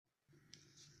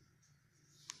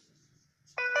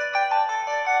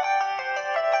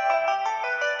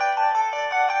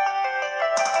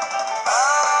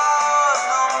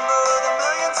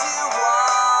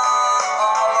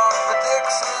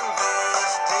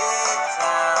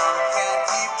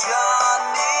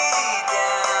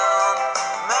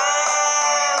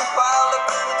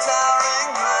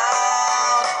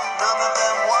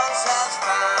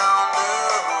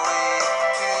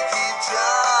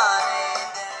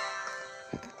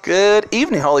Good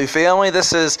evening, Holy Family.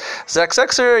 This is Zach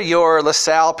Sexer, your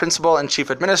LaSalle Principal and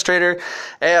Chief Administrator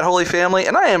at Holy Family,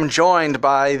 and I am joined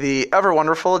by the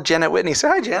ever-wonderful Janet Whitney. Say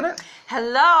hi, Janet.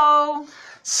 Hello.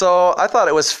 So I thought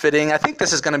it was fitting. I think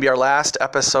this is going to be our last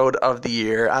episode of the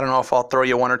year. I don't know if I'll throw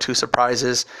you one or two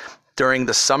surprises during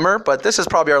the summer, but this is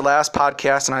probably our last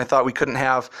podcast, and I thought we couldn't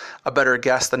have a better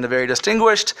guest than the very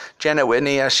distinguished Janet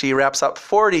Whitney as she wraps up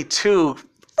 42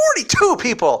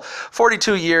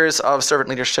 years of servant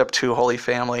leadership to Holy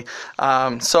Family.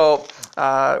 So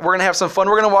we're going to have some fun.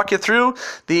 We're going to walk you through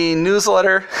the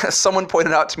newsletter. Someone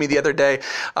pointed out to me the other day,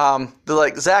 they're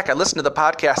like, Zach, I listened to the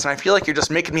podcast and I feel like you're just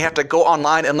making me have to go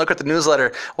online and look at the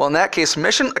newsletter. Well, in that case,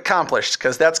 mission accomplished,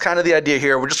 because that's kind of the idea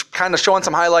here. We're just kind of showing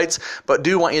some highlights, but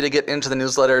do want you to get into the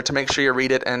newsletter to make sure you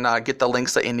read it and get the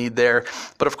links that you need there.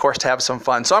 But of course, to have some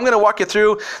fun. So I'm going to walk you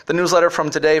through the newsletter from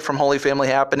today from Holy Family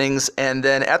Happenings, and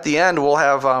then at the end, we'll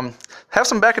have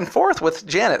some back and forth with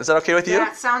Janet. Is that okay with you?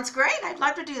 That sounds great. I'd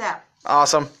love to do that.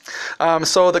 Awesome.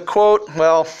 So the quote,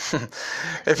 well,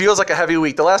 it feels like a heavy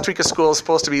week. The last week of school is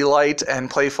supposed to be light and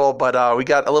playful, but we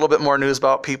got a little bit more news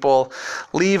about people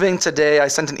leaving today. I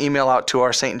sent an email out to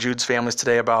our St. Jude's families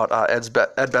today about Ed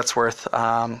Betzworth,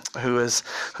 who's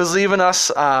leaving us,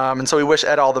 and so we wish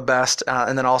Ed all the best.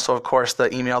 And then also, of course,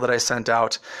 the email that I sent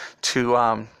out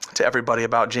to everybody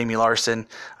about Jamie Larson,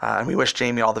 and we wish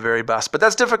Jamie all the very best. But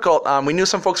that's difficult. We knew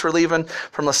some folks were leaving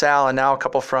from LaSalle, and now a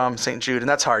couple from St. Jude, and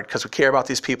that's hard because we care about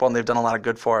these people, and they've done a lot of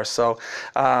good for us. So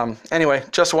anyway,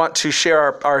 just want to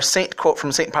share our saint quote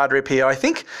from St. Padre Pio. I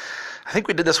think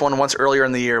we did this one once earlier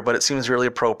in the year, but it seems really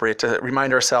appropriate to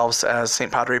remind ourselves, as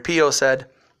St. Padre Pio said,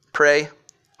 pray,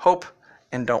 hope,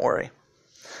 and don't worry.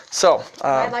 So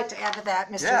I'd like to add to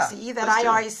that, Mr. Z, that I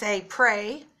always say,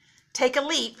 pray, take a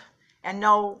leap, and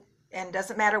know, and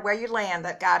doesn't matter where you land,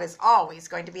 that God is always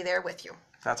going to be there with you.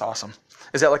 That's awesome.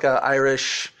 Is that like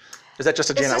is that just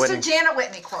a Janet Whitney? It's just a Janet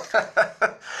Whitney quote.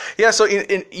 Yeah, so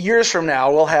in years from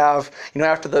now, we'll have,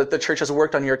 after the church has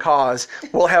worked on your cause,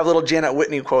 we'll have little Janet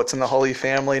Whitney quotes in the Holy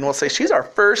Family, and we'll say, she's our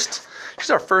first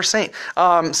saint.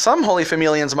 Some Holy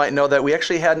Familians might know that we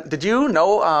actually had, did you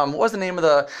know, what was the name of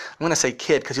I'm going to say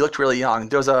kid, because he looked really young.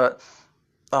 There was a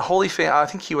Holy Family, I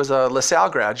think he was a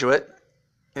LaSalle graduate.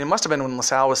 And it must have been when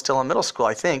LaSalle was still in middle school,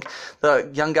 I think.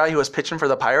 The young guy who was pitching for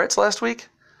the Pirates last week.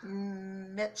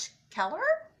 Mitch Keller?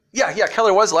 Yeah,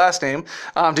 Keller was last name.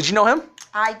 Did you know him?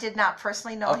 I did not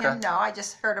personally know him, no. I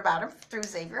just heard about him through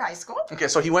Xavier High School. Okay,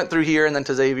 so he went through here and then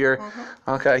to Xavier. Mm-hmm.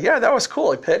 Okay, yeah, that was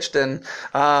cool. He pitched and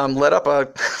led up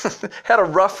had a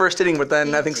rough first inning, but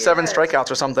then I think 7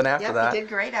 strikeouts or something after that. He did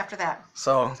great after that.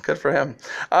 So, good for him.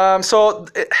 So,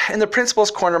 in the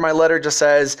principal's corner, my letter just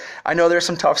says, I know there's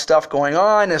some tough stuff going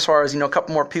on as far as, a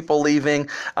couple more people leaving,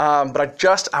 but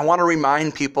I want to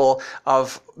remind people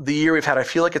of the year we've had. I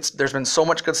feel like there's been so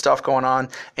much good stuff going on,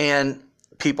 and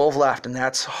people have left, and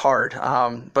that's hard.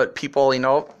 But people,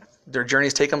 their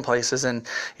journey's taken places, and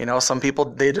some people,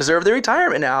 they deserve their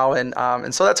retirement now,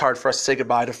 and so that's hard for us to say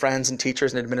goodbye to friends and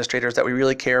teachers and administrators that we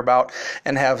really care about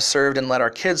and have served and led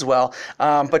our kids well.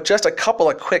 But just a couple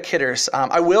of quick hitters.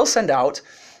 I will send out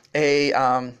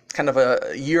a kind of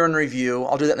a year in review.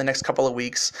 I'll do that in the next couple of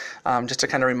weeks, just to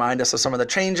kind of remind us of some of the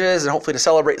changes and hopefully to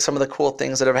celebrate some of the cool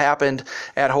things that have happened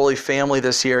at Holy Family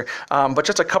this year. But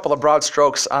just a couple of broad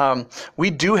strokes. We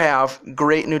do have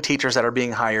great new teachers that are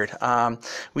being hired.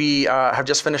 We have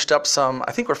just finished up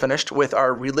I think we're finished with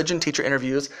our religion teacher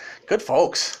interviews. Good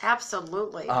folks.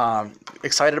 Absolutely.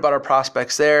 Excited about our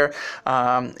prospects there.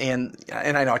 And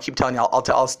I know I keep telling you, I'll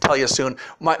tell you soon.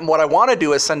 What I want to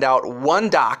do is send out one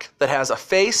doc that has a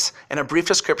face and a brief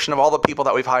description of all the people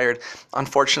that we've hired.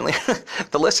 Unfortunately,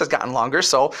 the list has gotten longer,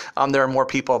 so there are more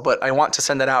people, but I want to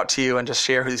send that out to you and just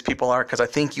share who these people are, because I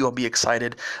think you will be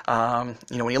excited when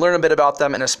you learn a bit about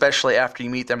them, and especially after you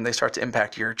meet them, they start to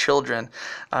impact your children.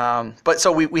 But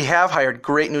so we have hired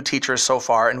great new teachers so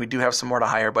far, and we do have some more to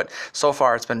hire, but so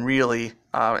far it's been really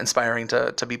inspiring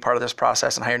to be part of this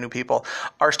process and hire new people.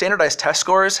 Our standardized test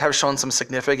scores have shown some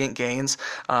significant gains.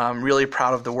 Really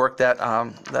proud of the work that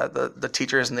the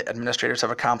teachers and the administrators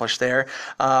have accomplished there.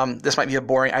 This might be a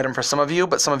boring item for some of you,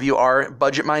 but some of you are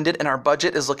budget-minded, and our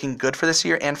budget is looking good for this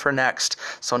year and for next.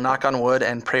 So knock on wood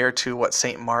and prayer to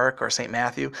St. Mark or St.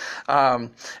 Matthew.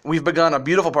 We've begun a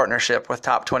beautiful partnership with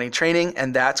Top 20 Training,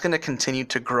 and that's going to continue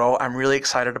to grow. I'm really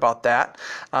excited about that.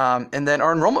 And then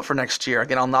our enrollment for next year,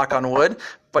 again, I'll knock on wood,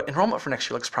 but enrollment for next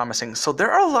year looks promising. So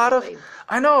there are a lot of,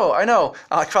 I know.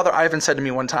 Like Father Ivan said to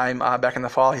me one time back in the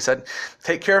fall, he said,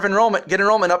 take care of enrollment, get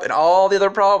enrollment up, and all the other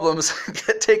problems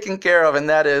get taken care of. And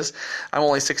that is, I'm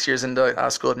only 6 years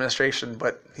into school administration,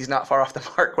 but he's not far off the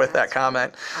mark with that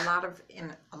comment.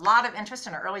 A lot of interest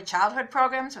in our early childhood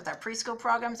programs with our preschool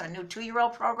programs, our new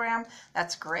 2-year-old program.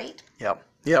 That's great.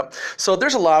 Yep. So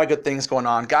there's a lot of good things going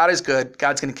on. God is good.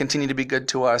 God's going to continue to be good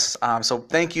to us. So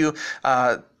thank you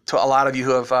to a lot of you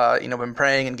who have been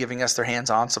praying and giving us their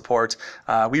hands-on support.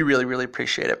 We really, really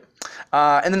appreciate it.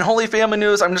 And then Holy Family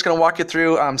News, I'm just going to walk you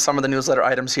through some of the newsletter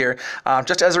items here.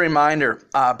 Just as a reminder,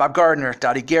 Bob Gardner,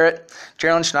 Dottie Garrett,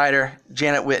 Geraldine Schneider,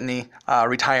 Janet Whitney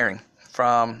retiring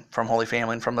from Holy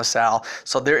Family and from LaSalle.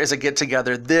 So there is a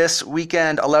get-together this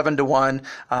weekend, 11 to 1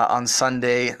 on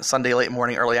Sunday late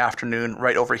morning, early afternoon,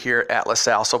 right over here at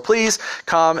LaSalle. So please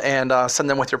come and send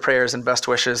them with your prayers and best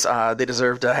wishes. They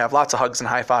deserve to have lots of hugs and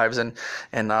high fives and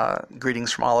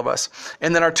greetings from all of us.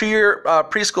 And then our 2-year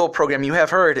preschool program, you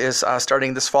have heard, is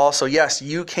starting this fall. So yes,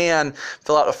 you can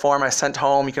fill out a form I sent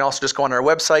home. You can also just go on our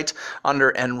website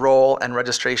under Enroll and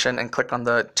Registration and click on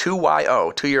the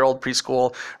 2YO, 2-year-old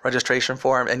preschool registration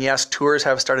form. And yes, tours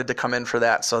have started to come in for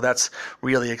that. So that's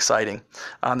really exciting.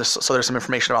 So there's some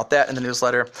information about that in the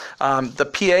newsletter. The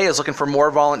PA is looking for more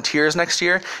volunteers next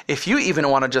year. If you even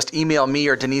want to just email me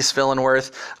or Denise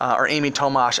Villenworth or Amy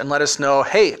Tomash and let us know,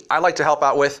 hey, I'd like to help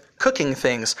out with cooking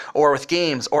things or with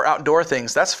games or outdoor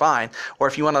things, that's fine. Or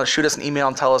if you want to shoot us an email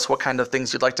and tell us what kind of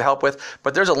things you'd like to help with,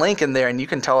 but there's a link in there and you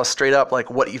can tell us straight up like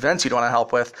what events you'd want to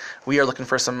help with. We are looking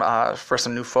for some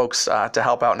new folks to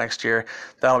help out next year.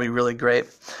 That'll be really great.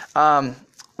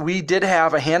 We did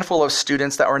have a handful of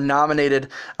students that were nominated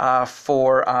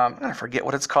for, I'm going to forget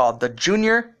what it's called, the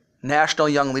Junior National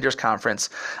Young Leaders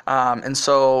Conference. And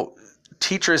so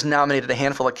teachers nominated a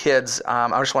handful of kids.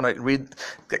 I just want to read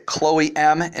Chloe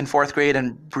M. in 4th grade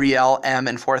and Brielle M.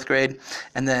 in 4th grade,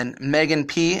 and then Megan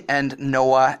P. and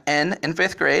Noah N. in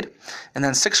 5th grade, and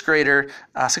then sixth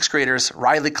graders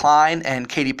Riley Klein and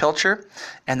Katie Pilcher,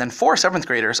 and then 4 7th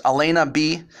graders Elena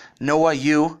B., Noah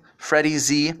U., Freddie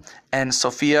Z., and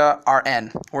Sophia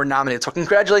RN were nominated. So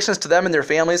congratulations to them and their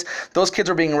families. Those kids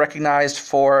were being recognized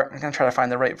for, I'm going to try to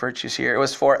find the right virtues here. It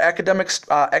was for academic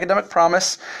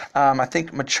promise, I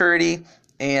think maturity,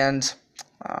 and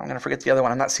I'm going to forget the other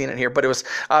one. I'm not seeing it here, but it was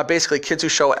basically kids who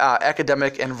show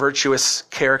academic and virtuous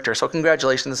character. So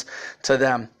congratulations to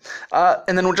them.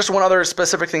 And then just one other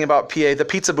specific thing about PA, the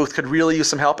pizza booth could really use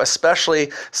some help,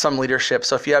 especially some leadership.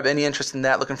 So if you have any interest in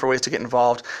that, looking for ways to get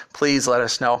involved, please let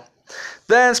us know.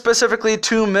 Then specifically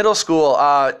to middle school,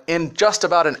 in just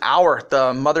about an hour,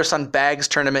 the Mother-Son Bags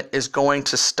tournament is going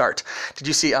to start. Did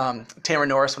you see Tamara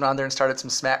Norris went on there and started some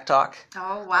smack talk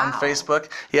on Facebook?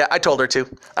 Yeah, I told her to.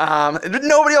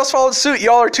 Nobody else followed suit.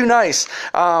 Y'all are too nice.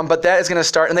 But that is going to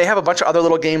start, and they have a bunch of other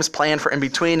little games planned for in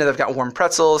between, and they've got warm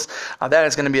pretzels. That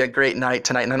is going to be a great night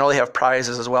tonight, and I know they have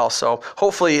prizes as well. So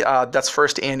hopefully that's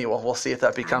first annual. We'll see if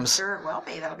that becomes... I'm sure it will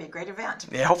be. That'll be a great event.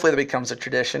 Yeah, hopefully that becomes a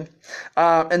tradition.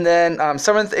 And then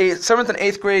 7th and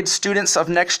 8th grade students of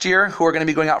next year who are going to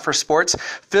be going out for sports.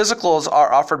 Physicals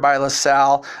are offered by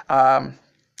LaSalle, are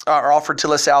offered to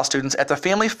LaSalle students at the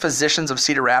Family Physicians of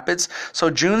Cedar Rapids.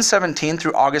 So June 17th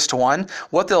through August 1,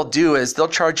 what they'll do is they'll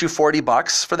charge you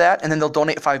 $40 for that, and then they'll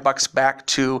donate $5 back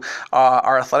to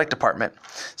our athletic department.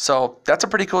 So that's a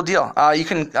pretty cool deal. You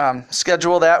can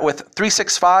schedule that with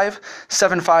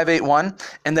 365-7581,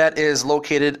 and that is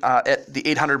located at the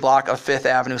 800 block of 5th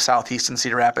Avenue Southeast in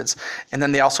Cedar Rapids. And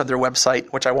then they also have their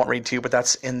website, which I won't read to you, but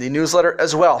that's in the newsletter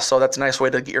as well. So that's a nice way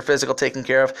to get your physical taken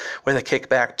care of with a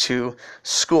kickback to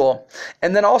school.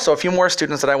 And then also a few more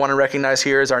students that I want to recognize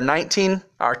here is our 2019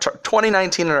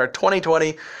 and our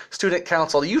 2020 student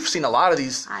council. You've seen a lot of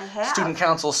these student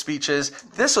council speeches.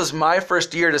 This was my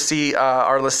first year to see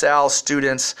our LaSalle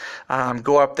students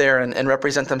go up there and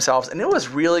represent themselves. And it was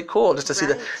really cool just to see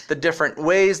the different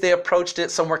ways they approached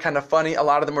it. Some were kind of funny. A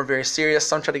lot of them were very serious.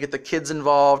 Some tried to get the kids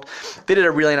involved. They did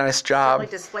a really nice job. They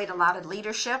displayed a lot of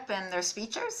leadership in their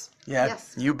speeches. Yeah,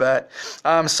 yes. You bet.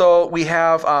 So we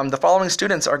have the following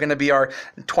students are going to be our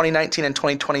 2019 and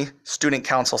 2020 student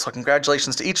council. So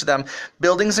congratulations to each of them.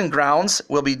 Buildings and grounds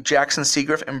will be Jackson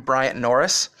Seagriff and Bryant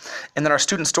Norris. And then our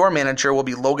student store manager will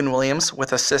be Logan Williams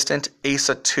with assistant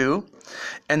Asa Tu.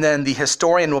 And then the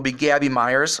historian will be Gabby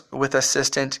Myers with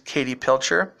assistant Katie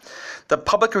Pilcher. The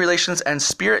Public Relations and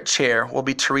Spirit Chair will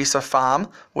be Teresa Pham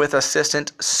with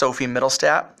assistant Sophie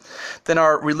Middlestat. Then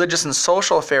our Religious and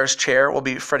Social Affairs Chair will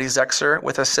be Freddie Zexer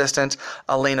with assistant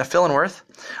Elena Fillenworth.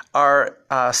 Our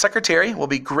Secretary will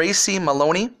be Gracie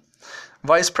Maloney.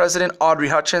 Vice President Audrey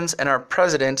Hutchins, and our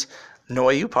President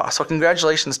Noah Upaw. So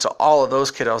congratulations to all of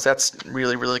those kiddos. That's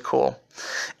really, really cool.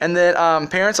 And then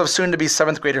parents of soon-to-be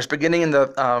 7th graders, beginning in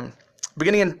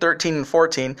 13 and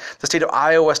 14, the state of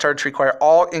Iowa started to require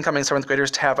all incoming 7th graders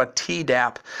to have a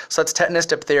Tdap. So that's tetanus,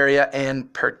 diphtheria,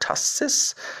 and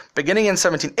pertussis. Beginning in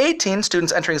 17-18,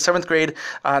 students entering 7th grade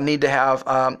need to have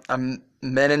a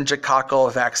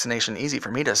meningococcal vaccination. Easy for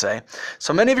me to say.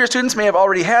 So many of your students may have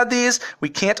already had these. We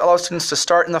can't allow students to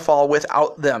start in the fall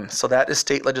without them. So that is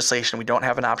state legislation. We don't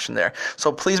have an option there.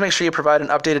 So please make sure you provide an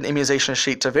updated immunization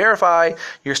sheet to verify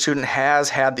your student has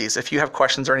had these. If you have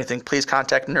questions or anything, please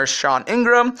contact Nurse Sean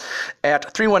Ingram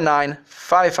at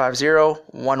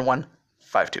 319-550-1152.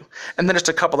 And then just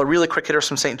a couple of really quick hitters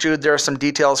from St. Jude. There are some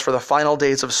details for the final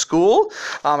days of school.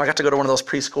 I got to go to one of those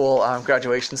preschool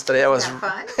graduations today. It was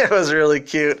fun? It was really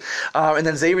cute. And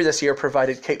then Xavier this year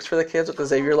provided cakes for the kids with the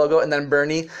Xavier logo. And then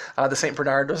Bernie, the St.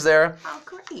 Bernard, was there. Oh,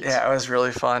 great. Yeah, it was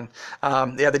really fun.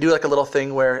 They do like a little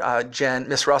thing where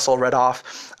Miss Russell read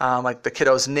off like the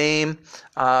kiddo's name,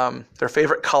 their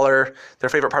favorite color, their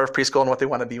favorite part of preschool, and what they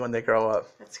want to be when they grow up.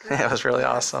 That's great. Yeah, it was really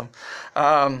awesome.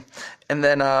 And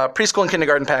then preschool and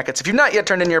kindergarten packets. If you've not yet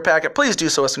turned in your packet, please do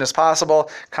so as soon as possible.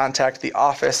 Contact the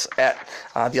office at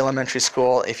the elementary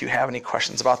school if you have any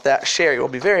questions about that. Sherry will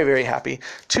be very, very happy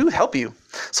to help you.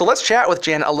 So let's chat with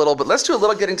Jan a little bit. Let's do a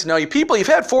little getting to know you. People, you've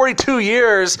had 42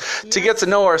 years to get to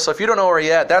know her, so if you don't know her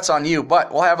yet, that's on you.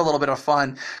 But we'll have a little bit of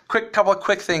fun. Couple of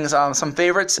quick things, some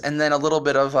favorites, and then a little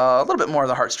bit more of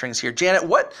the heartstrings here. Janet,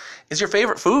 what is your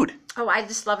favorite food? Oh, I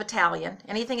just love Italian.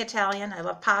 Anything Italian. I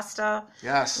love pasta.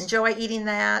 Yes. Enjoy eating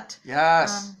that.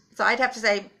 Yes. So I'd have to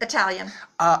say Italian.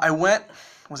 I went,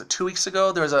 was it 2 weeks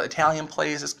ago? There was an Italian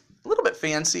place. It's a little bit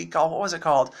fancy. What was it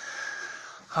called?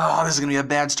 Oh, this is going to be a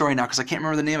bad story now because I can't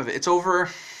remember the name of it. It's over...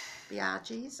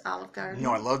 Biaggi's, Olive Garden.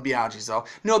 No, I love Biaggi's, though.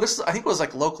 No, I think it was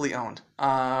like locally owned.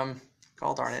 God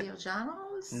darn it.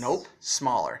 Giuliano's? Nope.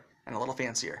 Smaller and a little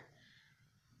fancier.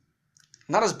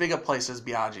 Not as big a place as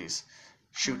Biaggi's.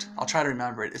 Shoot, I'll try to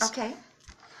remember it. Okay. I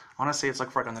want to say it's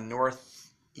like on the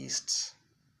northeast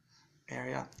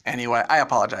area. Anyway, I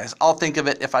apologize. I'll think of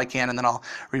it if I can, and then I'll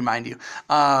remind you.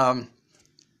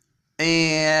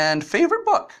 And favorite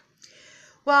book?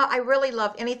 Well, I really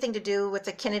love anything to do with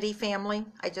the Kennedy family.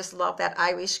 I just love that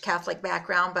Irish Catholic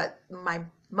background, but my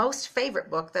most favorite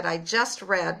book that I just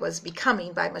read was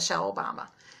Becoming by Michelle Obama.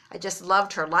 I just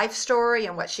loved her life story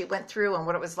and what she went through and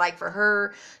what it was like for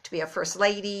her to be a first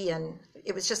lady, and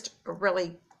it was just a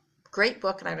really great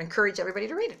book, and I'd encourage everybody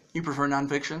to read it. You prefer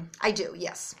nonfiction? I do,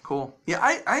 yes. Cool. Yeah,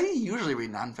 I usually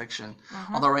read nonfiction,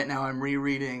 although right now I'm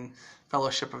rereading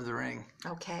Fellowship of the Ring.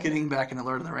 Okay. Getting back into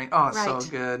Lord of the Ring. Oh, it's Right. so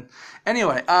good.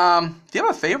 Anyway, do you have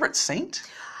a favorite saint?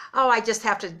 Oh, I just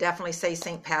have to definitely say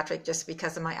St. Patrick just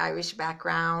because of my Irish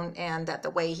background and that the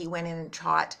way he went in and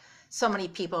taught so many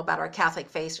people about our Catholic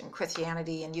faith and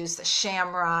Christianity and used the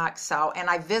shamrock. And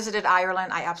I visited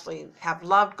Ireland. I absolutely have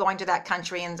loved going to that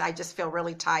country, and I just feel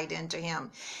really tied into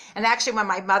him. And actually, when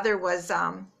my mother was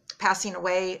passing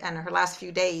away in her last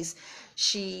few days,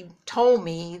 she told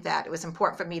me that it was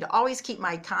important for me to always keep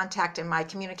my contact and my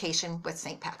communication with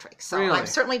St. Patrick. So Really? I'm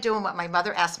certainly doing what my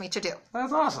mother asked me to do.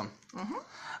 That's awesome.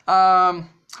 How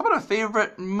about a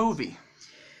favorite movie?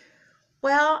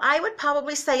 Well, I would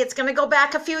probably say it's going to go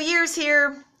back a few years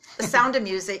here. The Sound of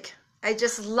Music. I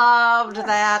just loved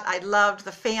that. I loved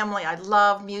the family. I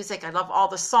love music. I love all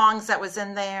the songs that was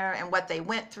in there and what they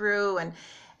went through, and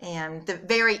the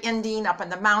very ending up in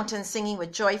the mountains singing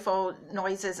with joyful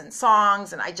noises and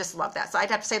songs, and I just love that. So I'd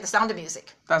have to say The Sound of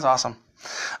Music. That's awesome.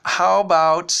 How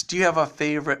about, do you have a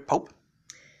favorite pope?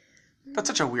 That's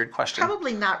such a weird question.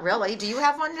 Probably not really. Do you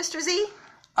have one, Mr. Z?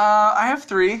 I have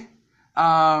 3.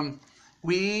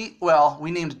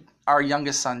 We named our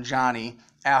youngest son Johnny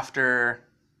after,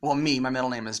 my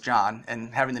middle name is John,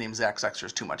 and having the name Zach Sexter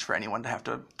is too much for anyone to have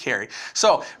to carry.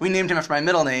 So we named him after my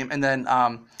middle name, and then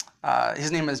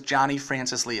his name is Johnny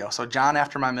Francis Leo. So John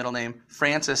after my middle name,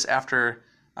 Francis after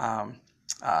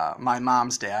my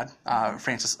mom's dad,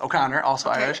 Francis O'Connor, also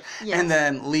Okay. Irish, Yes. and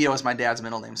then Leo is my dad's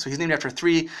middle name. So he's named after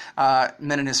 3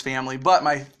 men in his family, but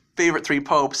my favorite 3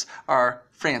 popes are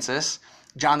Francis,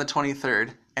 John the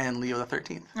 23rd, and Leo the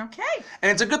 13th. Okay.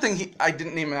 And it's a good thing I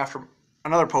didn't name him after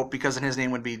another pope, because then his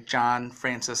name would be John,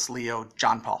 Francis, Leo,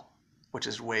 John Paul, which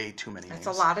is way too many names.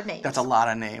 That's a lot of names. That's a lot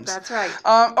of names. That's right.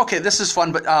 Okay, this is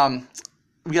fun, but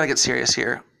we got to get serious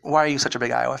here. Why are you such a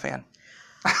big Iowa fan?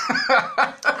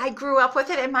 I grew up with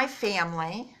it in my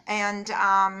family, and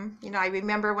I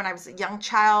remember when I was a young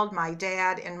child, my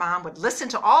dad and mom would listen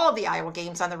to all of the Iowa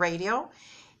games on the radio,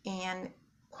 and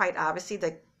quite obviously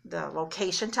the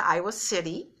location to Iowa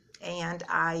City, and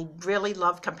I really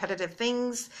loved competitive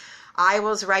things.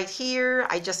 Iowa's right here.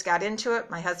 I just got into it.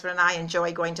 My husband and I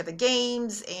enjoy going to the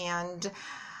games, and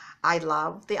I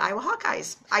love the Iowa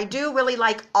Hawkeyes. I do really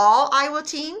like all Iowa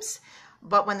teams,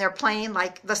 but when they're playing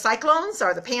like the Cyclones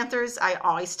or the Panthers, I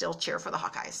always still cheer for the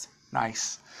Hawkeyes.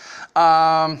 Nice.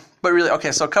 But really,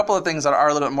 okay, so a couple of things that are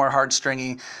a little bit more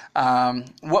heartstringy.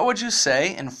 What would you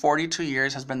say in 42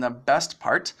 years has been the best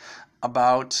part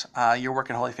about your work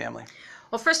at Holy Family?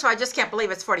 Well, first of all, I just can't believe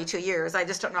it's 42 years. I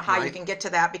just don't know how you can get to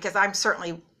that, because I'm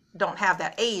certainly don't have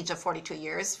that age of 42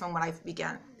 years from when I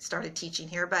started teaching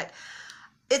here, but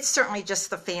it's certainly just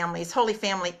the families. Holy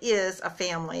Family is a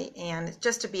family, and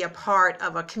just to be a part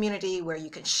of a community where you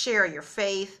can share your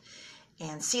faith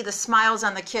and see the smiles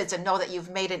on the kids and know that you've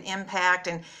made an impact,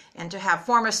 and to have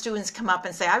former students come up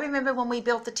and say, I remember when we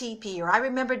built the teepee, or I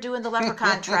remember doing the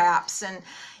leprechaun traps, and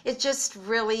it just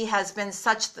really has been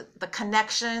such the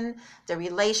connection, the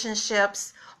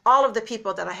relationships, all of the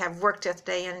people that I have worked with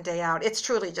day in and day out. It's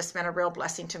truly just been a real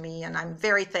blessing to me, and I'm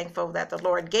very thankful that the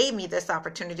Lord gave me this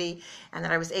opportunity and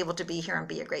that I was able to be here and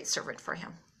be a great servant for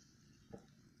him.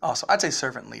 Also, I'd say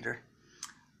servant leader.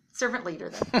 Servant leader,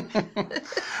 then.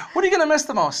 What are you going to miss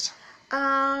the most?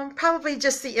 Probably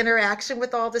just the interaction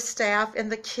with all the staff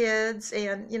and the kids.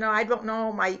 And, I don't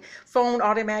know, my phone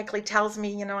automatically tells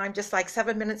me, I'm just like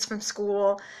 7 minutes from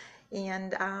school.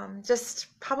 And just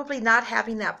probably not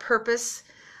having that purpose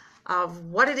of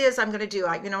what it is I'm going to do.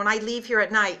 When I leave here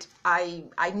at night,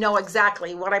 I know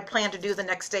exactly what I plan to do the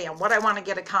next day and what I want to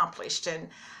get accomplished. And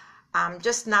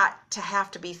just not to have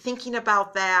to be thinking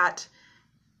about that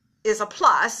is a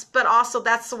plus, but also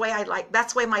that's the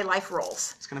way my life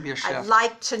rolls. It's going to be a shift. I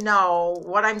like to know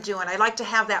what I'm doing. I like to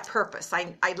have that purpose.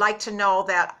 I like to know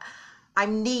that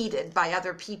I'm needed by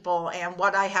other people, and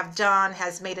what I have done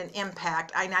has made an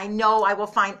impact. And I know I will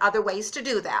find other ways to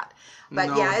do that. But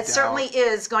No yeah, it doubt. certainly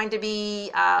is going to be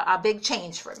a big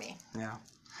change for me.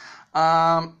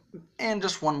 Yeah. And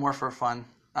just one more for fun.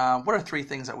 What are 3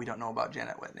 things that we don't know about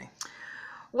Janet Whitney?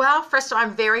 Well, first of all,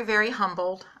 I'm very, very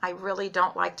humbled. I really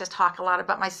don't like to talk a lot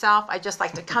about myself. I just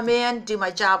like to come in, do my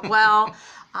job well,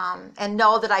 and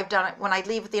know that I've done it. When I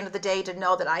leave at the end of the day, to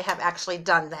know that I have actually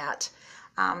done that.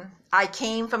 I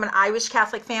came from an Irish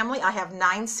Catholic family. I have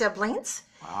 9 siblings.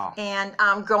 Wow. And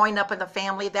growing up in a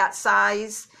family that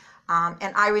size,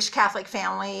 an Irish Catholic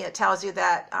family, it tells you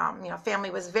that family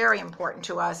was very important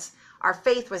to us. Our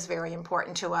faith was very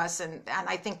important to us, and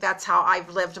I think that's how I've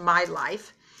lived my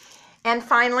life. And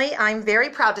finally, I'm very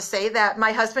proud to say that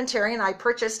my husband Terry and I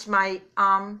purchased my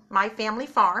family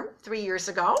farm 3 years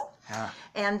ago. Yeah.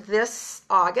 And this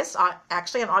August,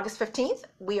 actually on August 15th,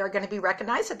 we are going to be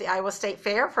recognized at the Iowa State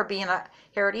Fair for being a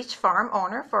Heritage Farm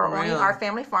owner, for owning our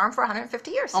family farm for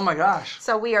 150 years. Oh my gosh.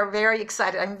 So we are very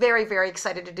excited. I'm very, very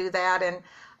excited to do that,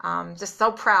 and just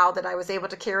so proud that I was able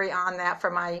to carry on that for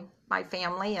my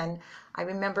family. And I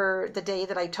remember the day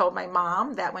that I told my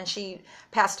mom that when she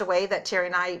passed away, that Terry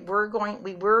and I were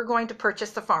going to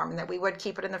purchase the farm and that we would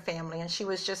keep it in the family. And she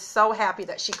was just so happy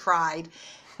that she cried.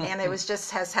 And it was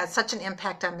just has had such an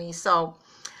impact on me. So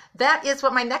that is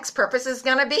what my next purpose is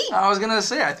going to be. I was going to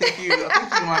say, I think you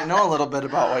might know a little bit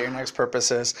about what your next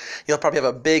purpose is. You'll probably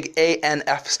have a big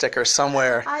ANF sticker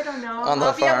somewhere. I don't know. On the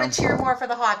I'll be able farm. to cheer more for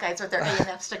the Hawkeyes with their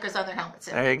ANF stickers on their helmets.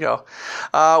 There you go.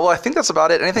 Well, I think that's about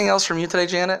it. Anything else from you today,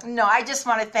 Janet? No, I just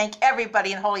want to thank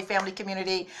everybody in Holy Family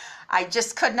community. I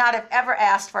just could not have ever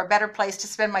asked for a better place to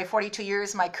spend my 42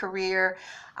 years, my career.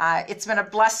 It's been a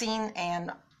blessing,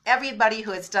 and everybody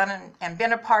who has done and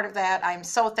been a part of that, I'm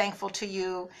so thankful to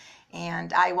you.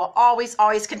 And I will always,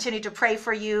 always continue to pray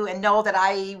for you and know that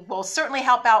I will certainly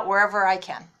help out wherever I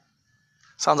can.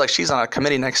 Sounds like she's on a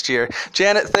committee next year.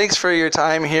 Janet, thanks for your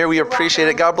time here. We appreciate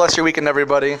it. God bless your weekend,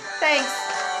 everybody. Thanks.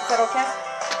 Is that okay?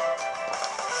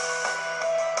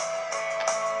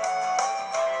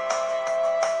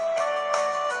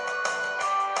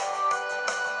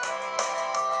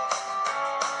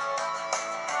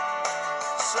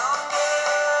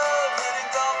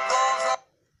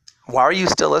 Why are you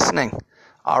still listening?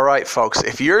 All right, folks,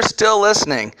 if you're still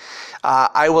listening,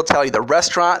 I will tell you the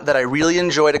restaurant that I really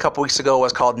enjoyed a couple weeks ago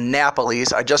was called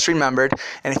Napoli's. I just remembered.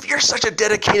 And if you're such a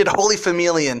dedicated Holy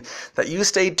Familian that you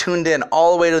stayed tuned in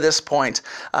all the way to this point,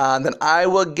 then I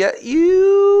will get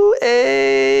you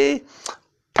a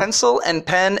pencil and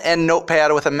pen and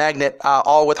notepad with a magnet,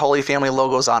 all with Holy Family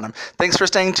logos on them. Thanks for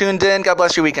staying tuned in. God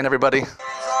bless your weekend, everybody.